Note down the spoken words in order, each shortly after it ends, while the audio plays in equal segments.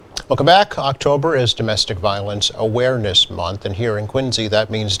Welcome back. October is Domestic Violence Awareness Month, and here in Quincy, that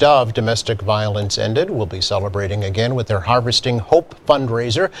means Dove Domestic Violence Ended will be celebrating again with their Harvesting Hope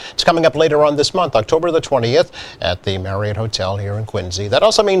fundraiser. It's coming up later on this month, October the 20th, at the Marriott Hotel here in Quincy. That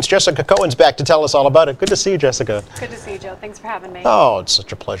also means Jessica Cohen's back to tell us all about it. Good to see you, Jessica. Good to see you, Joe. Thanks for having me. Oh, it's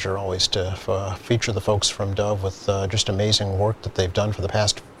such a pleasure always to feature the folks from Dove with just amazing work that they've done for the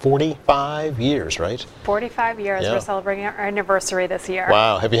past 45 years, right? 45 years. Yeah. We're celebrating our anniversary this year.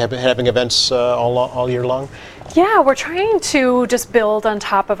 Wow. Have you been having events all year long? Yeah, we're trying to just build on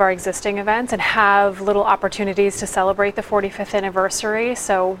top of our existing events and have little opportunities to celebrate the 45th anniversary.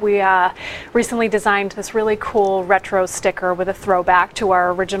 So we recently designed this really cool retro sticker with a throwback to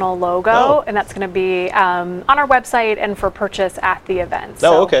our original logo, and that's going to be on our website and for purchase at the event.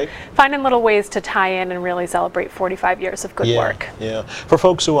 So okay. Finding little ways to tie in and really celebrate 45 years of good work. Yeah. For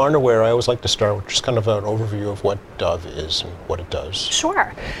folks who aren't aware, I always like to start with just kind of an overview of what Dove is and what it does.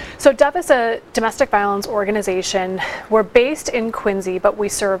 Sure. So Dove is a domestic violence organization. We're based in Quincy, but we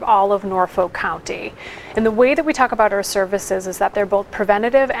serve all of Norfolk County. And the way that we talk about our services is that they're both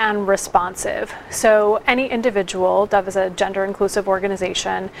preventative and responsive. So any individual, Dove is a gender inclusive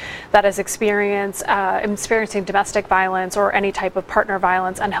organization that is experiencing domestic violence or any type of partner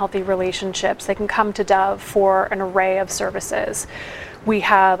violence, unhealthy relationships, they can come to Dove for an array of services. We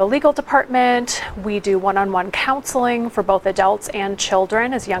have a legal department. We do one-on-one counseling for both adults and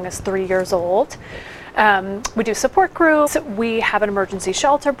children as young as 3 years old. We do support groups. We have an emergency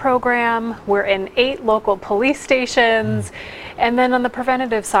shelter program. We're in 8 local police stations. And then on the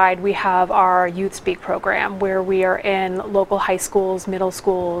preventative side, we have our Youth Speak program where we are in local high schools, middle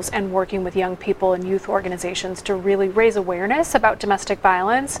schools, and working with young people and youth organizations to really raise awareness about domestic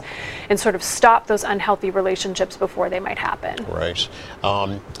violence and sort of stop those unhealthy relationships before they might happen. Right.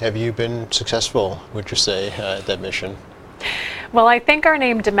 Have you been successful, would you say, at that mission? Well, I think our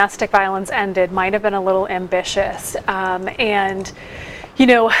name Domestic Violence Ended might have been a little ambitious. And, you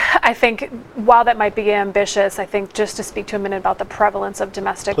know, I think while that might be ambitious, I think just to speak to a minute about the prevalence of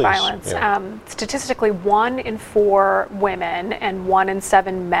domestic violence. Yeah. Statistically, 1 in 4 women and 1 in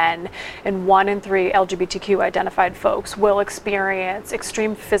 7 men and 1 in 3 LGBTQ identified folks will experience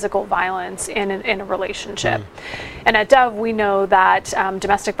extreme physical violence in a relationship. And at Dove, we know that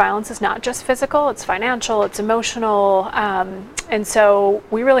domestic violence is not just physical, it's financial, it's emotional. And so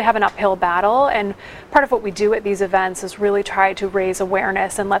we really have an uphill battle. And part of what we do at these events is really try to raise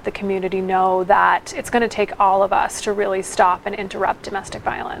awareness and let the community know that it's going to take all of us to really stop and interrupt domestic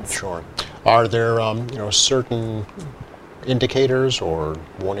violence. Sure. Are there certain indicators or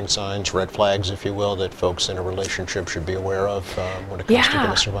warning signs, red flags, if you will, that folks in a relationship should be aware of when it comes to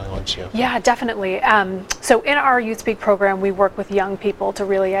domestic violence? Yeah, definitely. So in our Youth Speak program, we work with young people to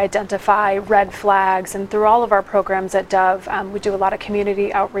really identify red flags, and through all of our programs at Dove, we do a lot of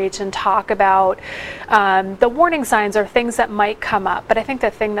community outreach and talk about the warning signs or things that might come up. But I think the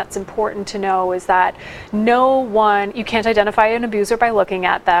thing that's important to know is that you can't identify an abuser by looking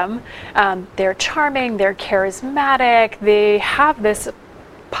at them. They're charming, they're charismatic, they have this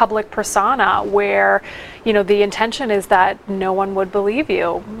public persona where, you know, the intention is that no one would believe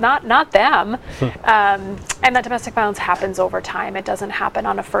you, not them. And that domestic violence happens over time. It doesn't happen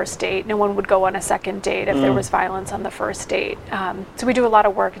on a first date. No one would go on a second date if there was violence on the first date. So we do a lot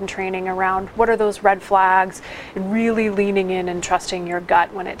of work and training around what are those red flags and really leaning in and trusting your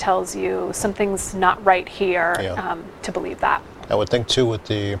gut when it tells you something's not right here, to believe that. I would think, too, with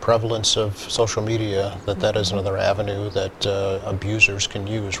the prevalence of social media, that is another avenue that abusers can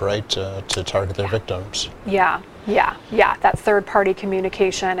use, right, to target their victims. Yeah. That third-party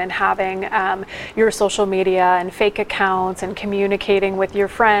communication and having your social media and fake accounts and communicating with your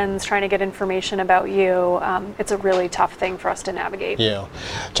friends, trying to get information about you. It's a really tough thing for us to navigate. Yeah.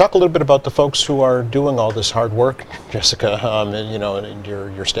 Talk a little bit about the folks who are doing all this hard work, Jessica, and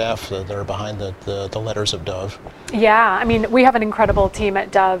your staff that are behind the letters of Dove. Yeah, I mean, we have an incredible team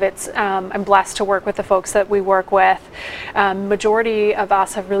at Dove. I'm blessed to work with the folks that we work with. Majority of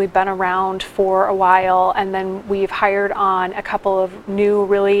us have really been around for a while, and then we've hired on a couple of new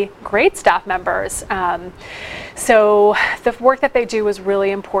really great staff members. So the work that they do is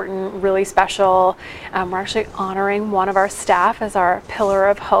really important, really special. We're actually honoring one of our staff as our pillar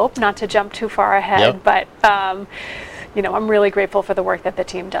of hope, not to jump too far ahead, but I'm really grateful for the work that the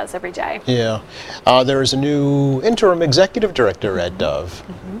team does every day. Yeah. There is a new interim executive director at Dove.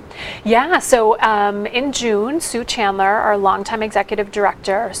 Yeah, so in June, Sue Chandler, our longtime executive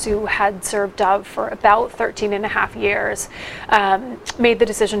director, Sue had served Dove for about 13 and a half years, made the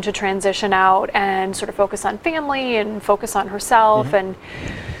decision to transition out and sort of focus on family and focus on herself. And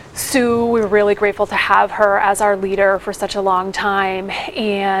Sue, we were really grateful to have her as our leader for such a long time.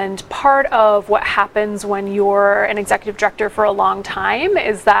 And part of what happens when you're an executive director for a long time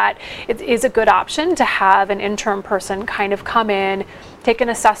is that it is a good option to have an interim person kind of come in, take an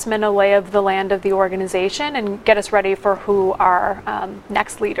assessment, a lay of the land of the organization, and get us ready for who our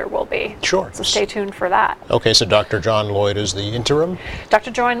next leader will be. Sure. So stay tuned for that. Okay, so Dr. John Lloyd is the interim?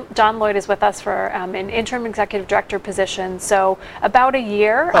 Dr. John Lloyd is with us for an interim executive director position, so about a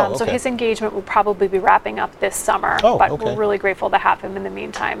year. So his engagement will probably be wrapping up this summer, but we're really grateful to have him in the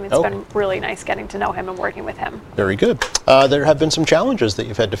meantime. It's been really nice getting to know him and working with him. Very good. There have been some challenges that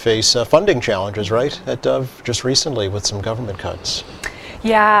you've had to face, funding challenges, right, at Dove just recently with some government cuts.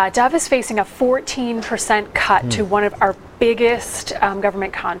 Yeah, Dove is facing a 14% cut to one of our biggest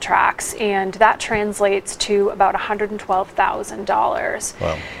government contracts, and that translates to about $112,000.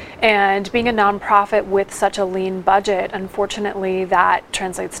 Wow. And being a nonprofit with such a lean budget, unfortunately, that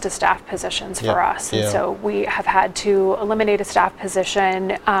translates to staff positions for us. And so we have had to eliminate a staff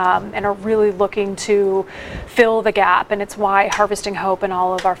position and are really looking to fill the gap. And it's why Harvesting Hope and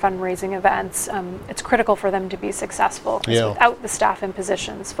all of our fundraising events, it's critical for them to be successful. Because without the staff in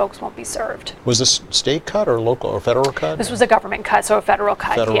positions, folks won't be served. Was this state cut or local or federal cut? This was a government cut, so a federal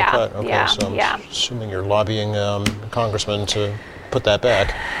cut. Federal cut, okay. So I'm assuming you're lobbying congressmen to put that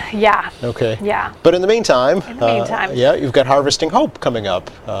back. Yeah. Okay. Yeah. But in the meantime, yeah, you've got Harvesting Hope coming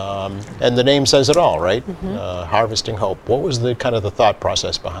up, and the name says it all, right? Harvesting Hope. What was the kind of the thought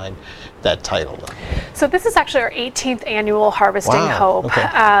process behind that title? So this is actually our 18th annual Harvesting Hope,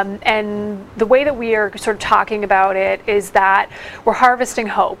 and the way that we are sort of talking about it is that we're harvesting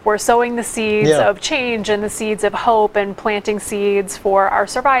hope. We're sowing the seeds of change and the seeds of hope and planting seeds for our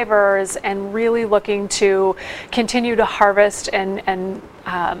survivors, and really looking to continue to harvest and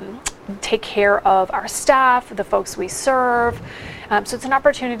take care of our staff, the folks we serve. So it's an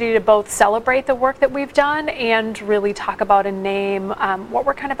opportunity to both celebrate the work that we've done and really talk about and name what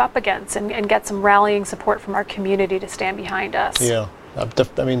we're kind of up against, and get some rallying support from our community to stand behind us. Yeah.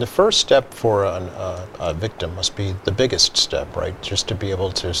 I mean, the first step for a victim must be the biggest step, right? Just to be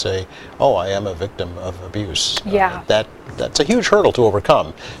able to say, oh, I am a victim of abuse. Yeah. That's a huge hurdle to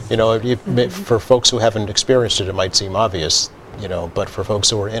overcome. You know, for folks who haven't experienced it, it might seem obvious, you know, but for folks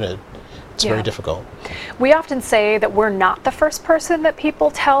who are in it, it's very difficult. We often say that we're not the first person that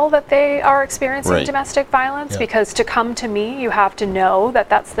people tell that they are experiencing domestic violence, because to come to me, you have to know that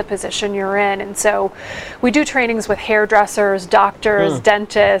that's the position you're in. And so we do trainings with hairdressers, doctors,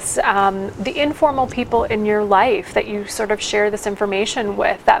 dentists, the informal people in your life that you sort of share this information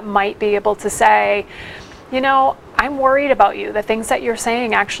with that might be able to say, you know, I'm worried about you. The things that you're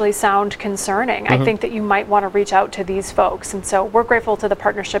saying actually sound concerning. I think that you might want to reach out to these folks. And so we're grateful to the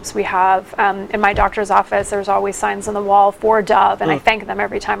partnerships we have. In my doctor's office, there's always signs on the wall for Dove, and I thank them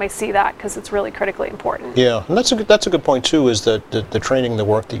every time I see that, because it's really critically important. Yeah, and that's a good point too, is that the training, the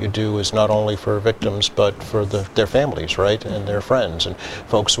work that you do is not only for victims, but for their families, right, and their friends, and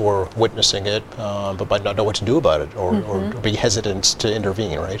folks who are witnessing it, but might not know what to do about it, or be hesitant to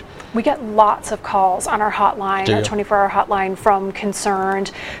intervene, right? We get lots of calls on our hotline, our 24-hour hotline, from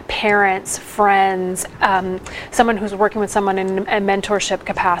concerned parents, friends, someone who's working with someone in a mentorship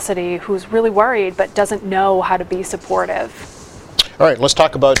capacity who's really worried but doesn't know how to be supportive. All right, let's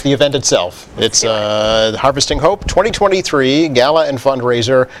talk about the event itself. It's Harvesting Hope 2023 Gala and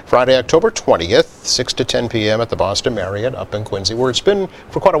Fundraiser, Friday, October 20th, 6 to 10 p.m. at the Boston Marriott up in Quincy, where it's been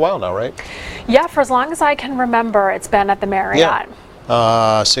for quite a while now, right? Yeah, for as long as I can remember, it's been at the Marriott.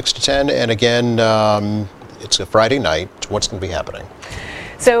 6 to 10, and again, it's a Friday night. What's going to be happening?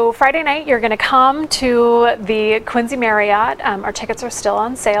 So Friday night, you're going to come to the Quincy Marriott. Our tickets are still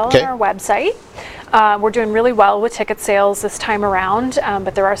on sale on our website. We're doing really well with ticket sales this time around,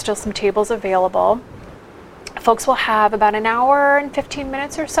 but there are still some tables available. Folks will have about an hour and 15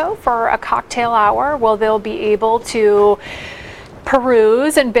 minutes or so for a cocktail hour, where they'll be able to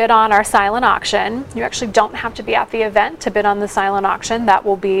peruse and bid on our silent auction. You actually don't have to be at the event to bid on the silent auction. That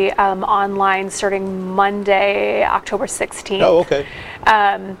will be online starting Monday, October 16th. Oh, okay.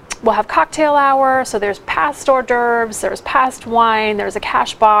 We'll have cocktail hour, so there's past hors d'oeuvres, there's past wine, there's a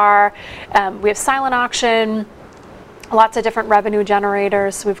cash bar, we have silent auction, lots of different revenue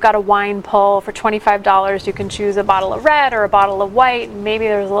generators. We've got a wine pull for $25. You can choose a bottle of red or a bottle of white. Maybe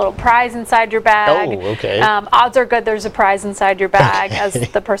there's a little prize inside your bag. Oh, okay. Odds are good there's a prize inside your bag as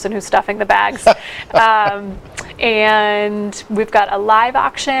the person who's stuffing the bags. And we've got a live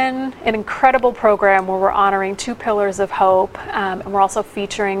auction, an incredible program where we're honoring 2 pillars of hope, and we're also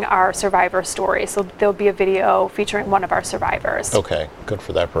featuring our survivor story. So there'll be a video featuring one of our survivors. Okay, good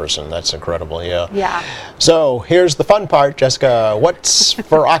for that person. That's incredible, yeah. Yeah. So here's the fun part, Jessica. What's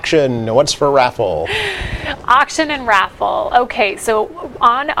for auction? What's for raffle? Auction and raffle. Okay, so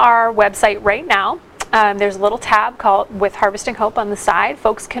on our website right now, there's a little tab called With Harvesting Hope on the side.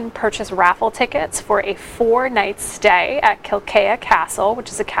 Folks can purchase raffle tickets for a 4-night stay at Kilkea Castle, which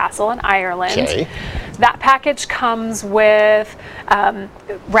is a castle in Ireland. Okay. That package comes with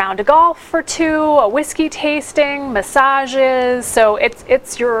round of golf for 2, a whiskey tasting, massages. So it's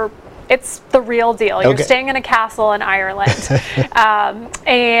the real deal. Okay. You're staying in a castle in Ireland.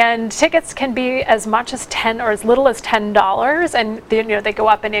 And tickets can be as much as $10 or as little as $10, and they go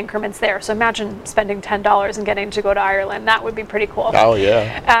up in increments there. So imagine spending $10 and getting to go to Ireland. That would be pretty cool. Oh,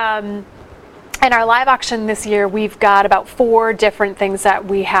 yeah. And our live auction this year, we've got about 4 different things that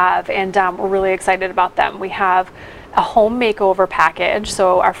we have, and we're really excited about them. We have a home makeover package.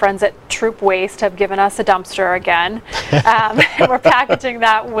 So our friends at Troop Waste have given us a dumpster again. And we're packaging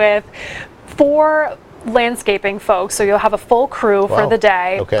that with 4 landscaping folks. So you'll have a full crew for the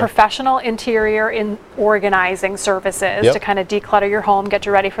day, professional interior in organizing services to kind of declutter your home, get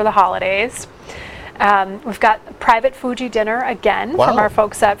you ready for the holidays. We've got private Fuji dinner again from our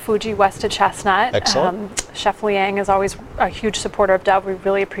folks at Fuji West of Chestnut. Excellent. Chef Liang is always a huge supporter of Dove. We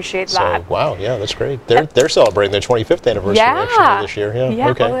really appreciate that. Wow, yeah, that's great. They're celebrating their 25th anniversary actually this year. Yeah,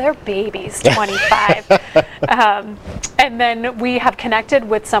 okay. Well, they're babies, 25. And then we have connected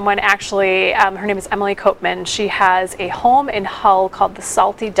with someone actually, her name is Emily Copeman. She has a home in Hull called The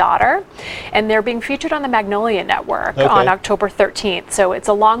Salty Daughter, and they're being featured on the Magnolia Network on October 13th. So it's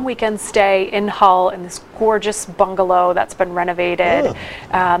a long weekend stay in Hull in this gorgeous bungalow that's been renovated.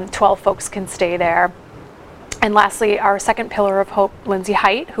 12 folks can stay there. And lastly, our second pillar of hope, Lindsay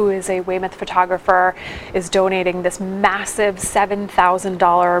Height, who is a Weymouth photographer, is donating this massive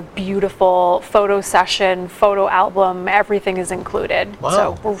 $7,000 beautiful photo session, photo album. Everything is included. Wow.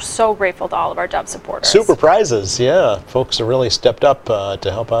 So we're so grateful to all of our Dove supporters. Super prizes, yeah. Folks have really stepped up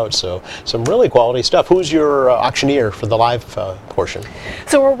to help out. So some really quality stuff. Who's your auctioneer for the live portion?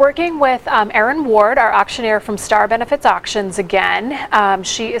 So we're working with Erin Ward, our auctioneer from Star Benefits Auctions again.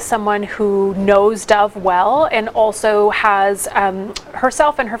 She is someone who knows Dove well, and also has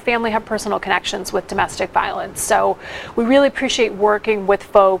herself and her family have personal connections with domestic violence. So we really appreciate working with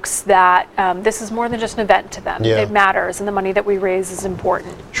folks that this is more than just an event to them. Yeah. It matters, and the money that we raise is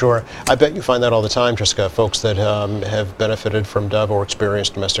important. Sure. I bet you find that all the time, Jessica. Folks that have benefited from Dove or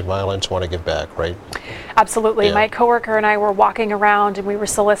experienced domestic violence want to give back, right? Absolutely. Yeah. My coworker and I were walking around and we were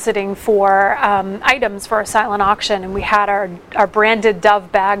soliciting for items for a silent auction, and we had our branded Dove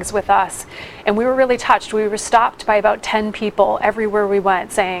bags with us. And we were really touched. We were stopped by about 10 people everywhere we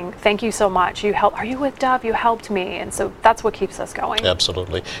went saying, thank you so much. You helped. Are you with Dove? You helped me. And so that's what keeps us going.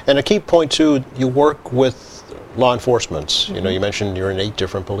 Absolutely. And a key point too, you work with law enforcement. You know, you mentioned you're in 8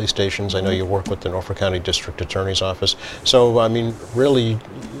 different police stations. I know you work with the Norfolk County District Attorney's Office. So, I mean, really,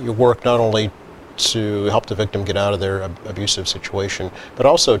 you work not only to help the victim get out of their abusive situation, but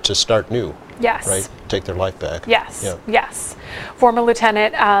also to start new. Yes. Right? Take their life back. Yes. Yeah. Yes. Former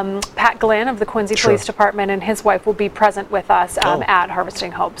Lieutenant Pat Glynn of the Quincy Police Department and his wife will be present with us at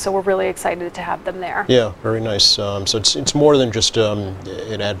Harvesting Hope. So we're really excited to have them there. Yeah, very nice. So it's more than just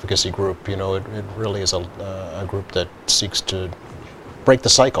an advocacy group. You know, it really is a group that seeks to break the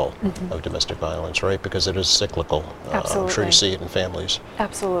cycle of domestic violence, right? Because it is cyclical. Absolutely. I'm sure you see it in families.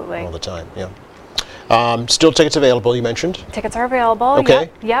 Absolutely. All the time. Yeah. Still tickets available, you mentioned? Tickets are available. Okay.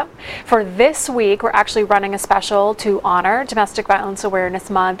 Yep. For this week, we're actually running a special to honor Domestic Violence Awareness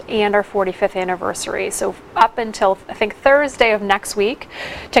Month and our 45th anniversary. So up until, I think, Thursday of next week,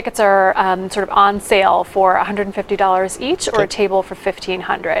 tickets are sort of on sale for $150 each, or a table for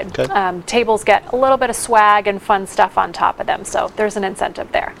 $1,500. Okay. Tables get a little bit of swag and fun stuff on top of them, so there's an incentive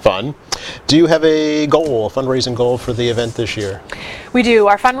there. Fun. Do you have a goal, a fundraising goal for the event this year? We do.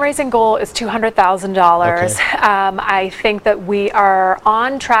 Our fundraising goal is $200,000. I think that we are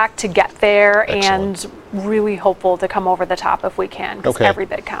on track to get there. Excellent. And really hopeful to come over the top if we can, because every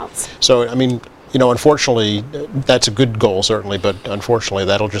bit counts. So, I mean, you know, unfortunately, that's a good goal, certainly, but unfortunately,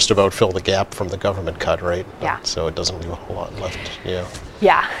 that'll just about fill the gap from the government cut, right? Yeah. So it doesn't leave a whole lot left. Yeah.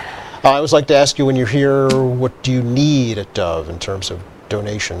 Yeah. I always like to ask you, when you're here, what do you need at Dove in terms of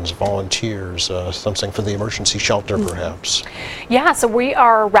donations, volunteers, something for the emergency shelter perhaps? Yeah, so we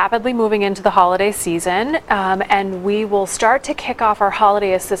are rapidly moving into the holiday season, and we will start to kick off our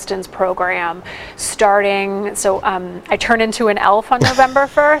holiday assistance program starting, I turn into an elf on November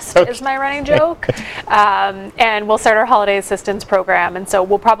 1st is my running joke, and we'll start our holiday assistance program, and so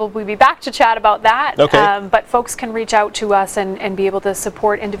we'll probably be back to chat about that. Okay. But folks can reach out to us and be able to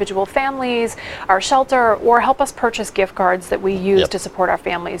support individual families, our shelter, or help us purchase gift cards that we use to support our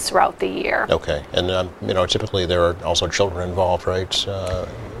families throughout the year. Okay, and typically there are also children involved, right,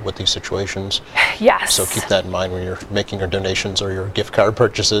 with these situations? Yes. So keep that in mind when you're making your donations or your gift card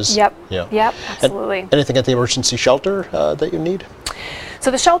purchases. Yep. Yeah. Yep, absolutely. And anything at the emergency shelter that you need? So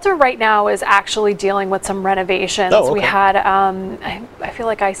the shelter right now is actually dealing with some renovations. Oh, okay. We had, I feel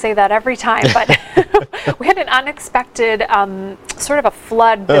like I say that every time, but we had an unexpected sort of a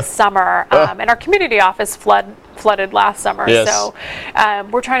flood this summer, and our community office flooded last summer. Yes. So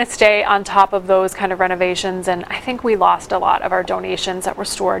we're trying to stay on top of those kind of renovations, and I think we lost a lot of our donations that were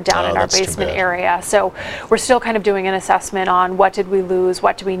stored down in our basement area. So we're still kind of doing an assessment on what did we lose,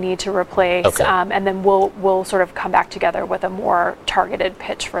 what do we need to replace, and then we'll sort of come back together with a more targeted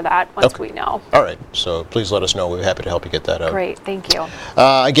pitch for that once we know. All right, so please let us know. We're happy to help you get that out. Great, thank you.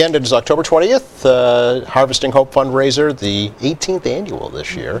 Again, it is October 20th, Harvesting Hope fundraiser, the 18th annual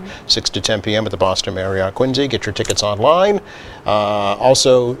this year, 6 to 10 p.m. at the Boston Marriott Quincy. Get your tickets online.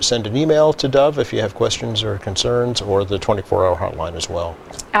 Also, send an email to Dove if you have questions or concerns, or the 24-hour hotline as well.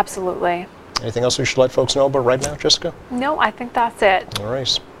 Absolutely. Anything else we should let folks know about right now, Jessica? No, I think that's it. All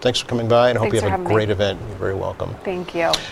right. Thanks for coming by, and I hope you Thanks have a great event. You're very welcome. Thank you.